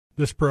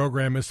This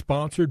program is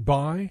sponsored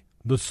by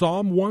the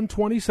Psalm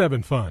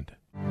 127 Fund.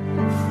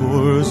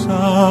 For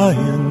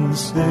Zion's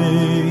sake,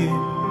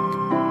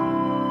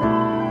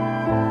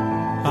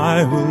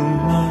 I will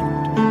not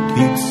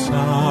keep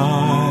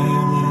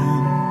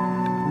silent.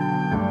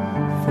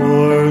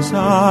 For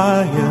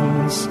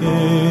Zion's sake,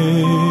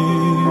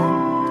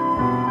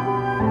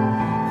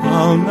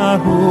 I'll not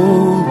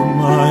hold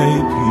my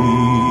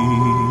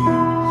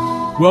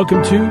peace.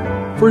 Welcome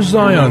to For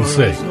Zion's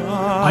Sake.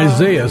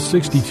 Isaiah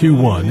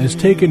 62:1 is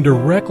taken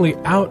directly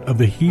out of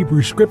the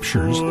Hebrew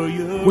Scriptures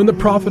when the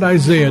prophet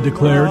Isaiah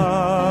declared,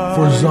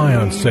 "For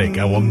Zion's sake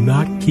I will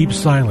not keep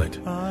silent,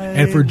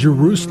 and for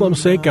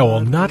Jerusalem's sake I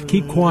will not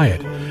keep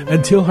quiet,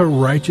 until her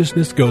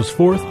righteousness goes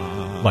forth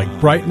like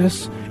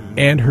brightness,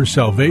 and her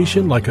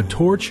salvation like a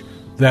torch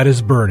that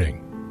is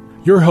burning."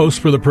 Your hosts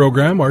for the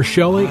program are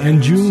Shelley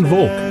and June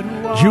Volk,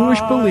 Jewish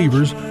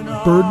believers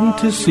burdened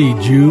to see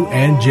Jew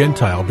and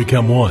Gentile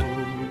become one.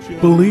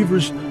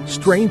 Believers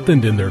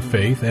strengthened in their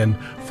faith, and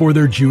for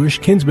their Jewish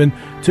kinsmen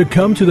to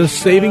come to the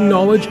saving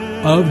knowledge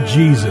of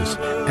Jesus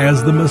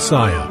as the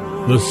Messiah,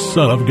 the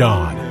Son of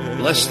God.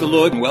 Bless the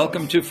Lord and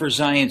welcome to For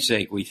Zion's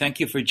Sake. We thank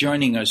you for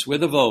joining us. We're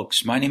the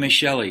Volks. My name is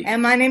Shelley.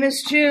 And my name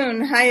is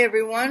June. Hi,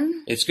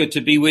 everyone. It's good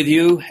to be with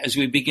you as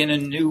we begin a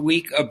new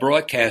week of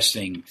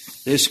broadcasting.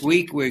 This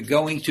week we're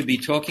going to be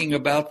talking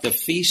about the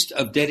Feast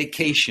of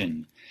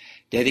Dedication.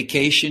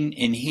 Dedication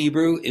in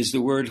Hebrew is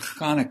the word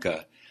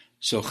Hanukkah.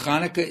 So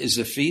Hanukkah is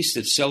a feast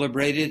that's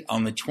celebrated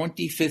on the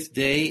 25th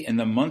day in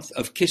the month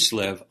of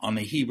Kislev on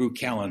the Hebrew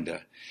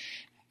calendar.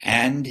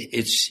 And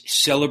it's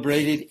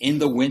celebrated in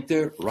the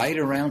winter right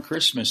around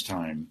Christmas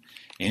time.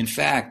 In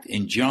fact,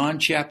 in John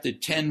chapter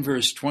 10,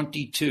 verse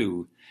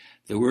 22,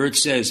 the word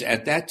says,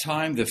 "At that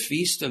time the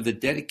feast of the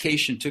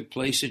dedication took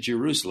place at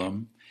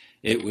Jerusalem.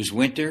 It was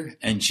winter,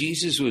 and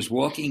Jesus was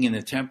walking in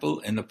the temple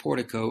in the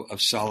portico of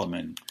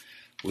Solomon."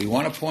 We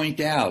want to point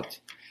out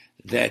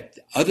that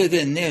other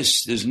than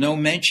this, there's no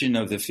mention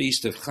of the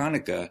Feast of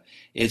Hanukkah.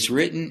 It's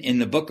written in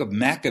the book of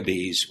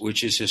Maccabees,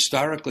 which is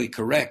historically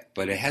correct,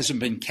 but it hasn't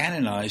been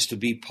canonized to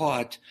be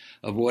part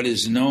of what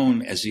is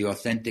known as the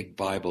authentic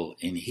Bible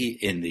in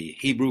the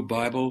Hebrew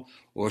Bible,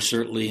 or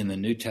certainly in the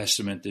New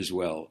Testament as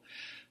well.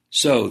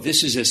 So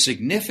this is a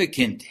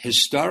significant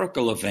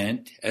historical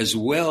event, as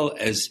well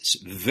as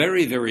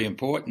very, very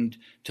important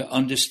to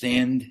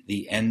understand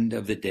the end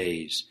of the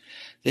days.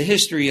 The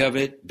history of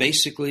it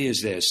basically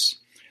is this.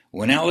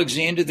 When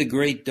Alexander the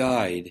Great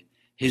died,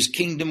 his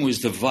kingdom was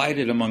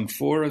divided among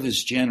four of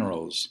his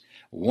generals.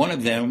 One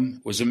of them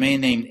was a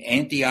man named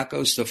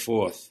Antiochus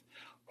IV,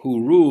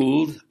 who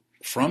ruled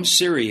from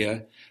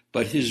Syria,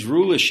 but his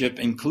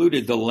rulership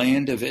included the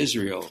land of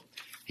Israel.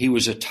 He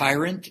was a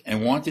tyrant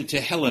and wanted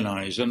to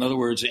Hellenize, in other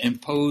words,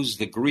 impose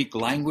the Greek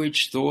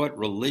language, thought,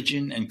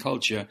 religion, and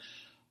culture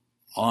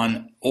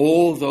on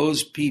all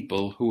those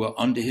people who were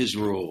under his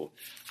rule.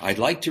 I'd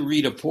like to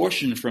read a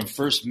portion from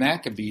 1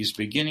 Maccabees,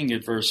 beginning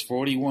at verse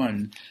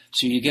 41,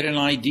 so you get an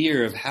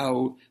idea of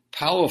how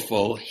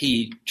powerful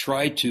he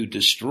tried to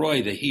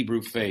destroy the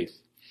Hebrew faith.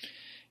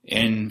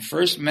 In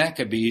 1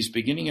 Maccabees,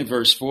 beginning at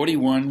verse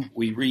 41,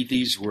 we read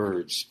these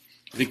words.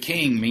 "The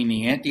king,"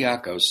 meaning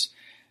Antiochus,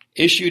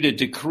 "issued a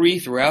decree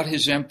throughout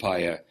his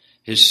empire.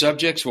 His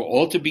subjects were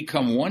all to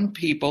become one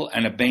people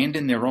and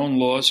abandon their own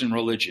laws and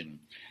religion.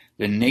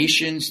 The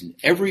nations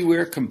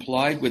everywhere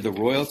complied with the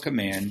royal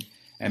command,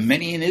 and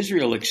many in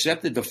Israel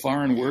accepted the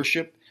foreign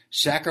worship,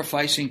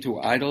 sacrificing to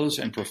idols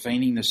and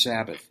profaning the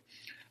Sabbath.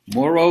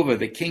 Moreover,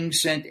 the king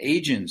sent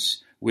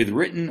agents with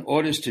written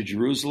orders to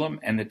Jerusalem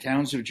and the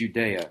towns of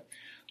Judea.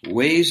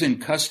 Ways and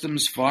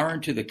customs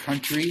foreign to the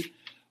country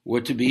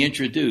were to be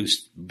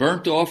introduced.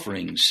 Burnt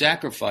offerings,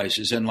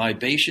 sacrifices, and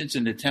libations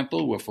in the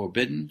temple were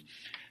forbidden.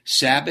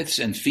 Sabbaths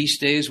and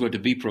feast days were to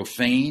be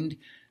profaned,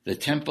 the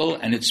temple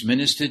and its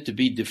minister to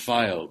be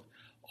defiled.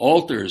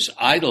 Altars,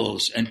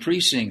 idols, and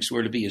precincts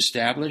were to be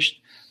established.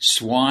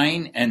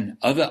 Swine and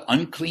other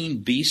unclean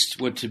beasts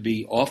were to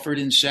be offered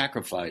in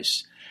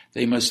sacrifice.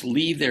 They must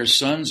leave their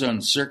sons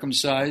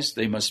uncircumcised.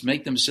 They must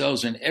make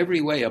themselves in every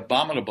way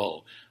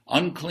abominable,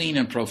 unclean,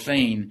 and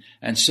profane,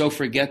 and so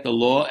forget the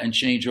law and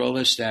change all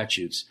their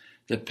statutes.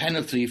 The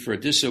penalty for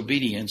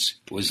disobedience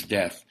was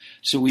death."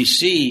 So we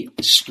see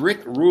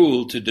strict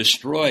rule to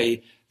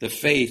destroy the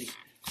faith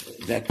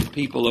that the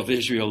people of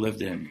Israel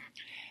lived in.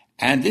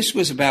 And this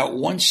was about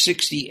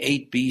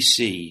 168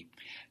 BC.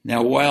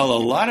 Now, while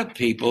a lot of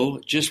people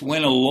just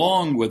went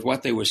along with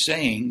what they were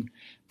saying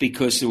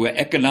because there were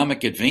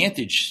economic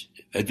advantages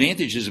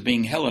of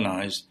being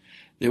Hellenized,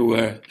 there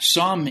were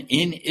some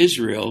in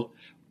Israel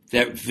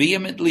that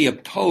vehemently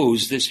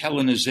opposed this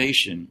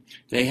Hellenization.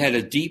 They had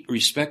a deep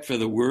respect for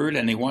the word,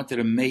 and they wanted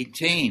to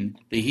maintain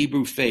the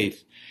Hebrew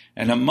faith.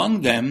 And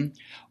among them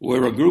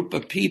were a group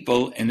of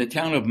people in the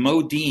town of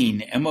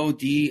Modin,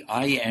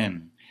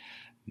 Modin.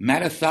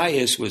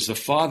 Mattathias was the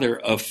father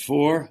of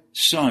 4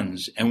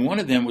 sons, and one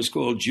of them was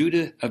called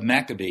Judah of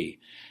Maccabee.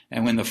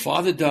 And when the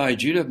father died,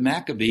 Judah of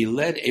Maccabee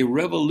led a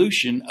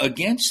revolution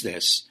against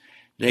this.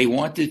 They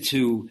wanted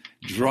to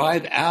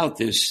drive out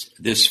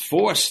this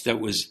force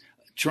that was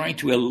trying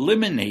to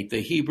eliminate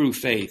the Hebrew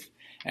faith.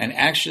 And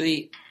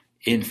actually,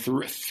 in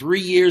 3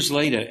 years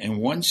later, in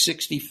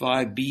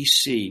 165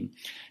 BC,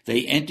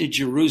 they entered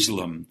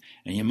Jerusalem.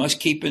 And you must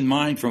keep in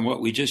mind from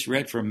what we just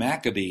read from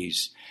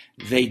Maccabees,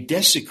 they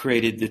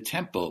desecrated the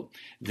temple.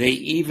 They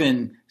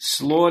even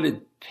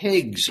slaughtered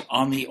pigs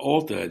on the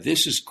altar.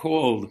 This is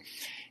called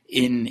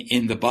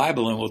in the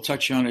Bible, and we'll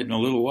touch on it in a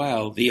little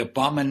while, the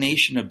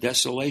abomination of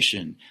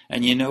desolation.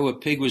 And you know, a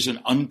pig was an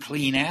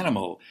unclean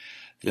animal.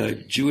 The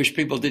Jewish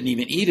people didn't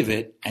even eat of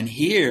it, and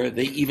here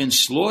they even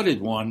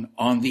slaughtered one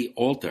on the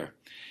altar.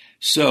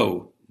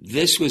 So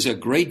this was a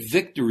great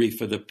victory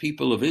for the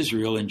people of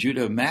Israel, and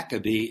Judah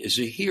Maccabee is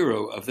a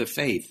hero of the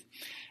faith.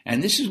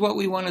 And this is what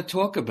we want to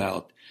talk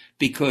about,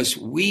 because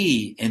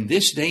we, in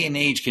this day and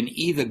age, can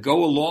either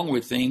go along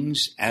with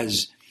things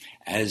as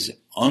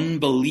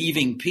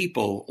unbelieving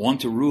people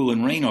want to rule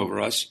and reign over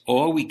us,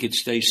 or we could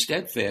stay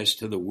steadfast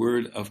to the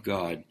Word of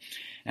God.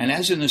 And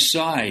as an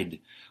aside,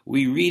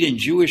 we read in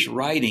Jewish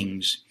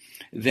writings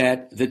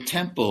that the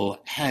temple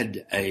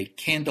had a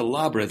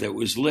candelabra that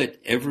was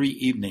lit every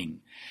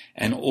evening,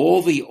 and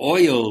all the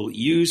oil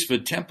used for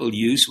temple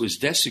use was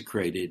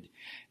desecrated,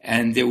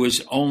 and there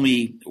was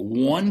only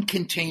one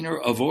container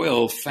of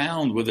oil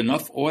found with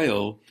enough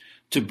oil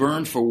to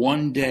burn for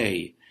one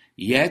day.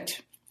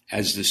 Yet,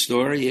 as the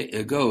story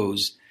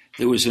goes,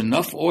 there was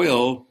enough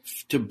oil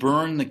to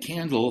burn the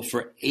candle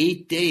for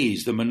 8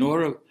 days. The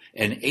menorah,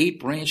 an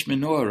 8-branch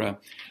menorah,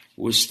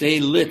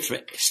 stayed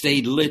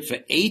lit for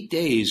 8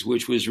 days,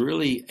 which was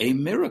really a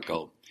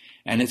miracle.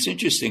 And it's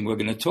interesting, we're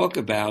going to talk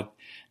about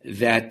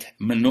that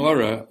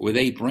menorah with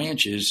 8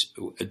 branches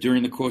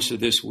during the course of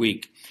this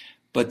week.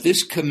 But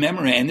this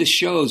commemorates, and this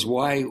shows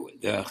why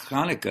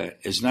Hanukkah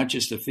is not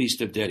just the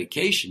Feast of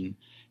Dedication,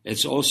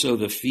 it's also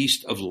the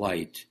Feast of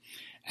Light.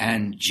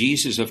 And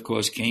Jesus, of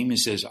course, came and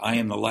says, I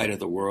am the light of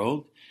the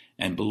world.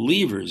 And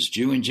believers,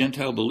 Jew and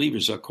Gentile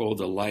believers, are called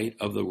the light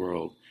of the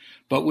world.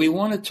 But we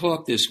want to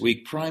talk this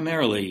week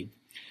primarily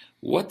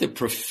what the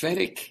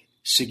prophetic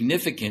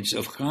significance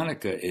of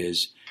Hanukkah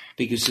is,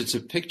 because it's a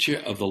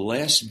picture of the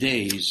last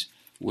days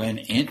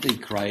when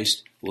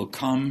Antichrist will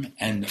come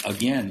and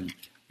again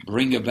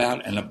bring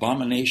about an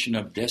abomination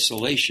of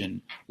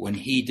desolation when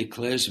he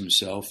declares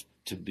himself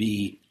to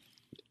be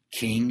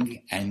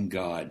King and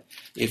God.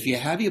 If you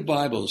have your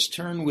Bibles,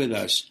 turn with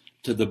us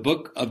to the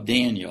book of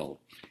Daniel.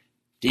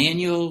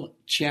 Daniel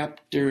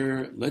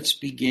chapter, let's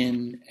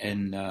begin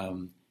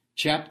in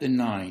chapter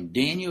 9.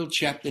 Daniel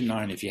chapter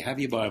 9, if you have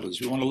your Bibles.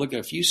 We want to look at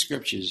a few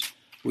scriptures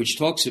which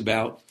talks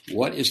about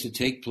what is to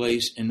take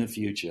place in the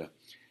future.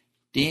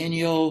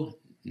 Daniel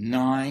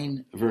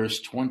 9, verse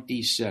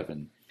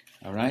 27.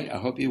 All right, I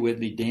hope you're with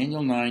me.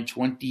 Daniel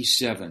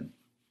 9:27.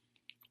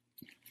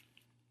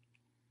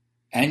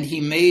 And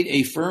he made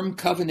a firm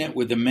covenant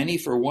with the many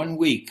for 1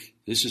 week.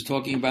 This is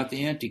talking about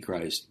the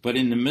Antichrist. But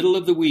in the middle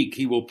of the week,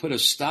 he will put a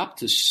stop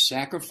to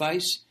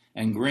sacrifice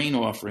and grain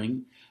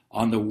offering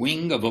on the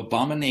wing of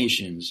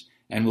abominations,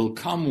 and will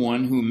come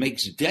one who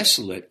makes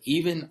desolate,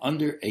 even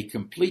under a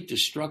complete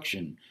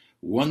destruction.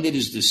 One that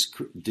is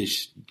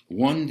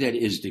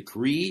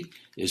decreed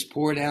is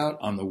poured out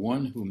on the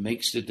one who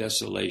makes the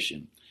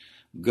desolation.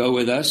 Go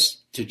with us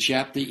to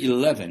chapter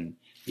 11,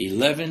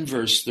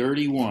 verse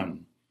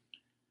 31.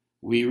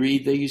 We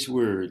read these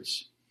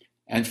words,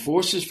 and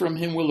forces from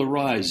him will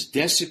arise,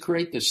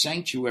 desecrate the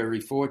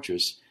sanctuary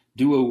fortress,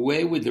 do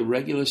away with the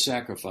regular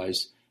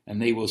sacrifice, and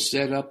they will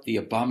set up the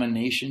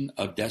abomination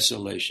of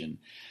desolation.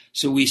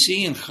 So we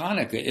see in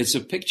Hanukkah, it's a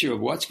picture of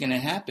what's going to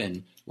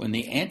happen when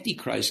the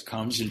Antichrist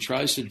comes and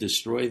tries to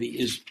destroy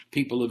the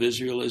people of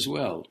Israel as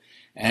well.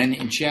 And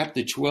in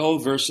chapter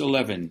 12, verse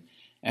 11,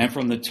 and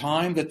from the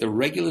time that the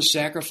regular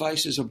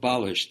sacrifice is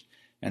abolished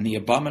and the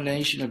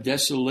abomination of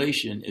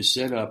desolation is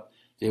set up,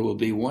 there will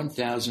be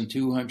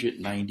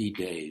 1,290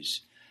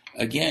 days.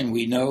 Again,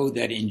 we know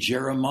that in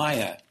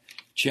Jeremiah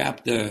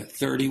chapter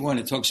 31,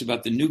 it talks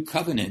about the new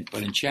covenant,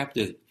 but in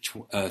chapter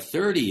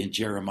 30 in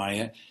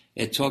Jeremiah,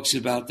 it talks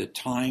about the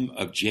time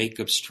of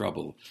Jacob's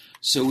trouble.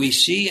 So we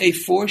see a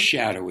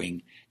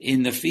foreshadowing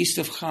in the Feast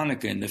of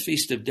Hanukkah, in the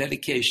Feast of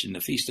Dedication,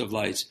 the Feast of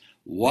Lights,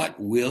 what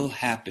will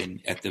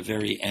happen at the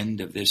very end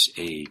of this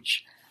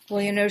age.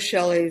 Well, you know,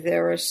 Shelley,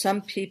 there are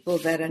some people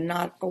that are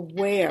not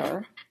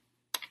aware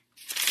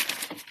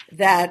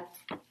that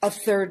a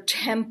third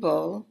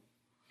temple,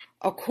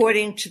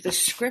 according to the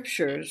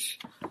scriptures,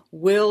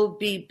 will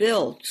be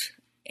built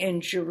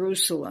in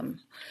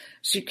Jerusalem.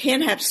 So you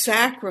can't have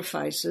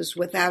sacrifices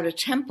without a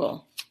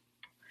temple.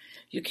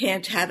 You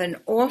can't have an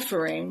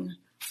offering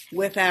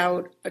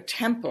without a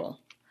temple.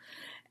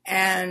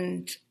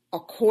 And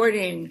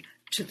according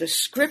to the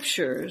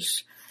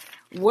scriptures,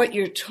 what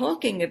you're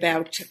talking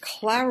about, to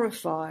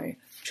clarify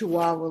to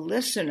our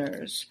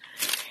listeners,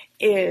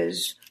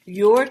 is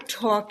you're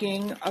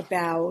talking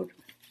about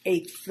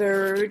a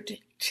third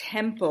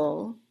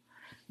temple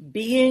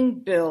being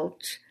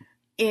built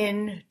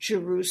in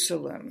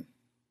Jerusalem.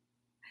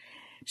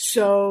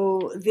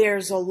 So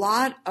there's a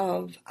lot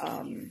of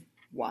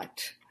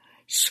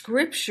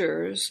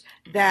scriptures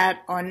that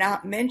are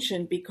not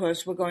mentioned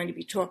because we're going to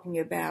be talking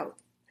about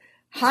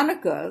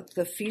Hanukkah,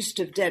 the Feast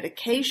of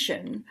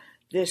Dedication,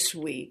 this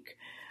week,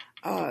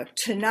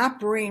 to not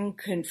bring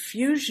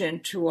confusion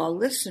to our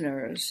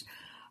listeners.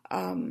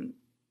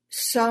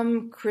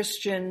 Some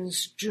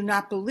Christians do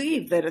not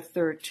believe that a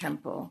third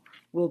temple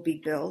will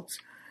be built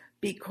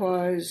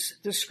because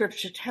the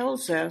scripture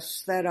tells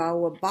us that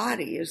our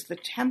body is the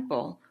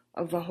temple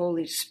of the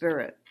Holy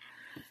Spirit.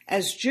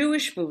 As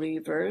Jewish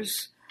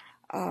believers,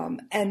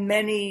 and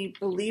many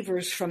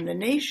believers from the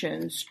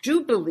nations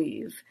do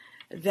believe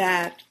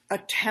that a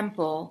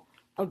temple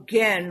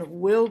again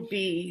will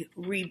be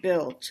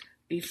rebuilt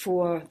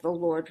before the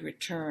Lord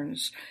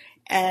returns.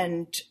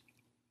 And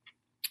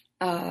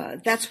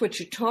that's what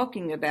you're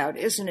talking about,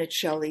 isn't it,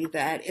 Shelley?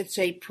 That it's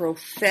a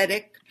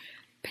prophetic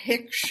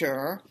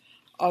picture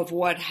of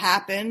what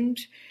happened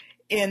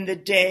in the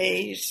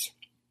days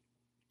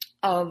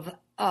of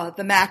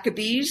the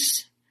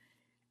Maccabees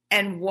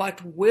and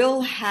what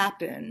will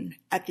happen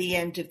at the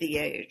end of the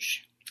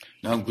age.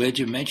 Now, I'm glad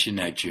you mentioned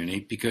that, Junie,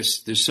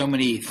 because there's so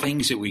many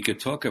things that we could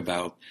talk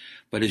about.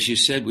 But as you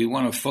said, we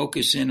want to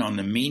focus in on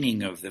the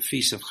meaning of the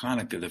Feast of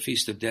Hanukkah, the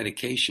Feast of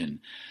Dedication,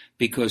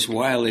 because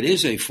while it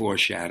is a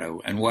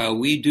foreshadow, and while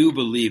we do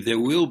believe there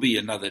will be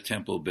another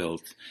temple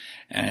built,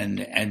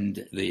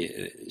 and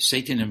the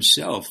Satan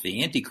himself,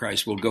 the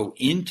Antichrist, will go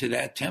into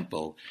that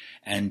temple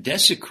and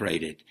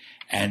desecrate it,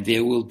 and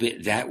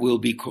that will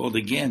be called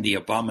again the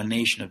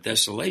abomination of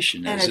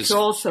desolation. And it's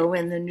also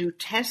in the New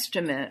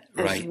Testament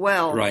as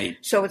well. Right.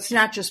 So it's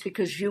not just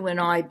because you and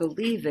I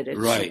believe it.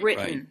 It's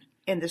written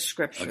in the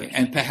scriptures. Okay.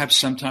 And perhaps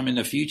sometime in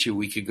the future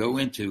we could go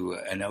into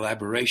an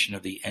elaboration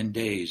of the end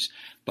days.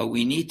 But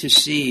we need to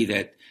see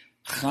that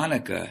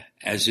Hanukkah,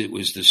 as it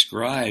was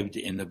described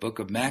in the book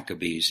of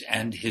Maccabees,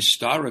 and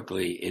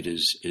historically it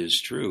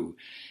is true,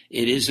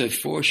 it is a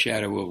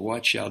foreshadow of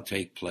what shall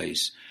take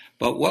place.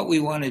 But what we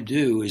want to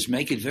do is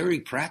make it very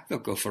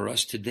practical for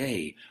us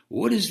today.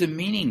 What is the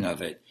meaning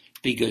of it?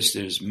 Because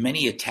there's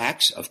many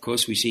attacks. Of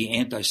course, we see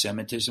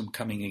anti-Semitism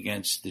coming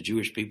against the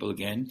Jewish people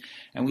again,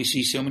 and we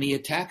see so many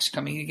attacks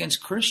coming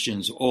against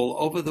Christians all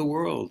over the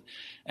world.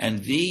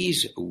 And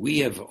these, we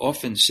have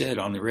often said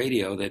on the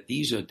radio that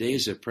these are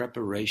days of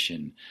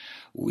preparation.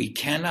 We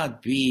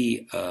cannot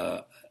be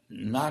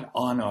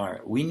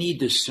we need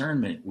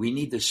discernment. We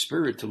need the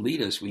Spirit to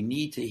lead us. We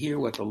need to hear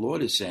what the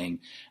Lord is saying,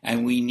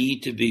 and we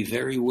need to be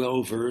very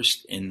well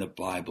versed in the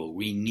Bible.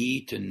 We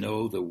need to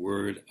know the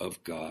Word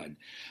of God.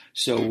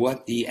 So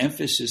what the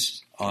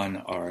emphasis on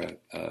our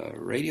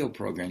radio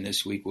program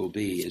this week will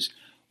be is,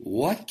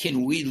 what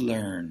can we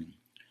learn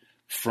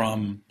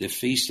from the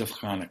Feast of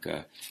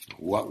Hanukkah?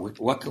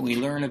 What can we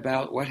learn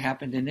about what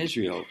happened in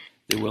Israel?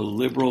 There were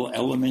liberal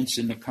elements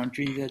in the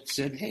country that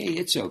said, hey,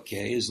 it's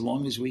okay as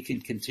long as we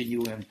can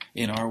continue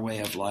in our way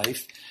of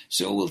life.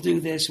 So we'll do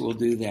this, we'll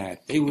do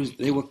that. They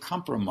were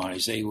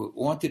compromised. They were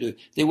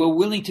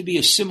willing to be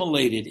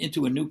assimilated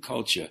into a new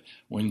culture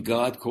when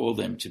God called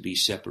them to be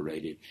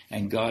separated.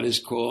 And God has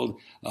called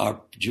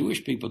our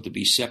Jewish people to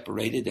be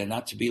separated and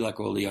not to be like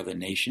all the other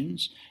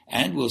nations.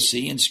 And we'll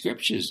see in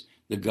scriptures,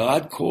 the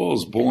God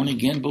calls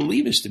born-again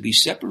believers to be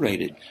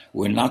separated.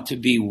 We're not to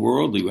be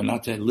worldly. We're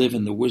not to live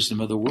in the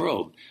wisdom of the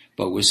world,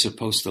 but we're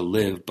supposed to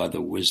live by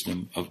the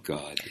wisdom of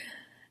God.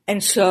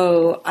 And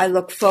so I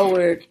look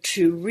forward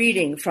to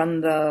reading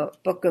from the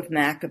book of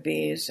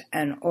Maccabees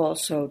and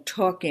also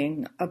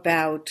talking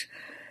about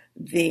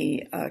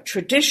the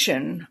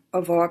tradition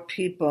of our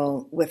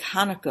people with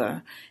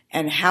Hanukkah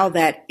and how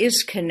that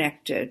is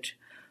connected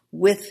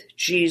with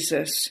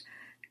Jesus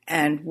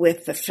and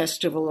with the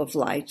Festival of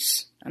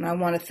Lights. And I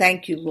want to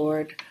thank you,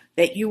 Lord,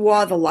 that you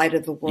are the light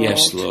of the world.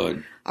 Yes,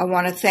 Lord. I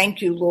want to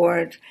thank you,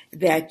 Lord,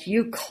 that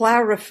you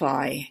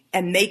clarify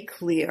and make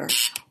clear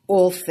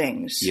all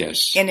things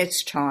in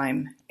its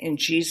time. In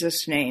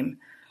Jesus' name,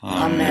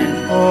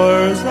 amen.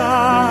 For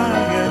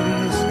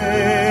Zion's sake.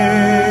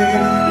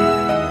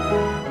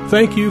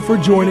 Thank you for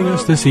joining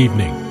us this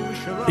evening.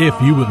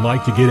 If you would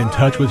like to get in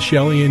touch with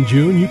Shelley and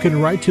June, you can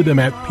write to them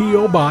at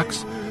P.O.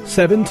 Box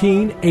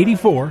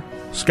 1784,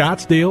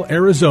 Scottsdale,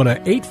 Arizona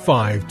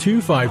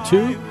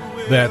 85252.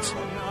 That's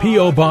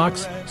P.O.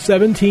 Box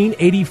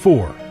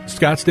 1784,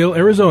 Scottsdale,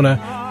 Arizona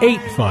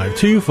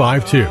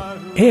 85252.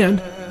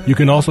 And you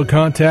can also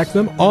contact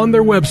them on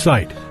their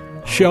website,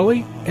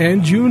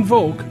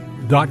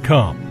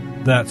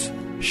 ShelleyandJuneVolk.com. That's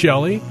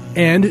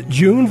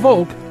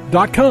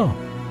ShelleyandJuneVolk.com.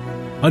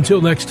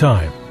 Until next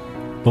time,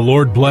 the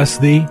Lord bless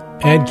thee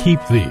and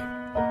keep thee.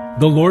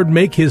 The Lord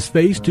make his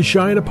face to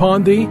shine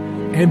upon thee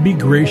and be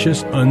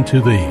gracious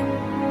unto thee.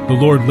 The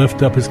Lord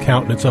lift up his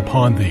countenance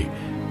upon thee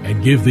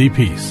and give thee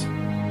peace.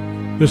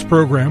 This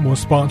program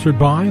was sponsored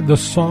by the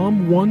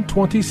Psalm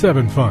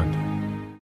 127 Fund.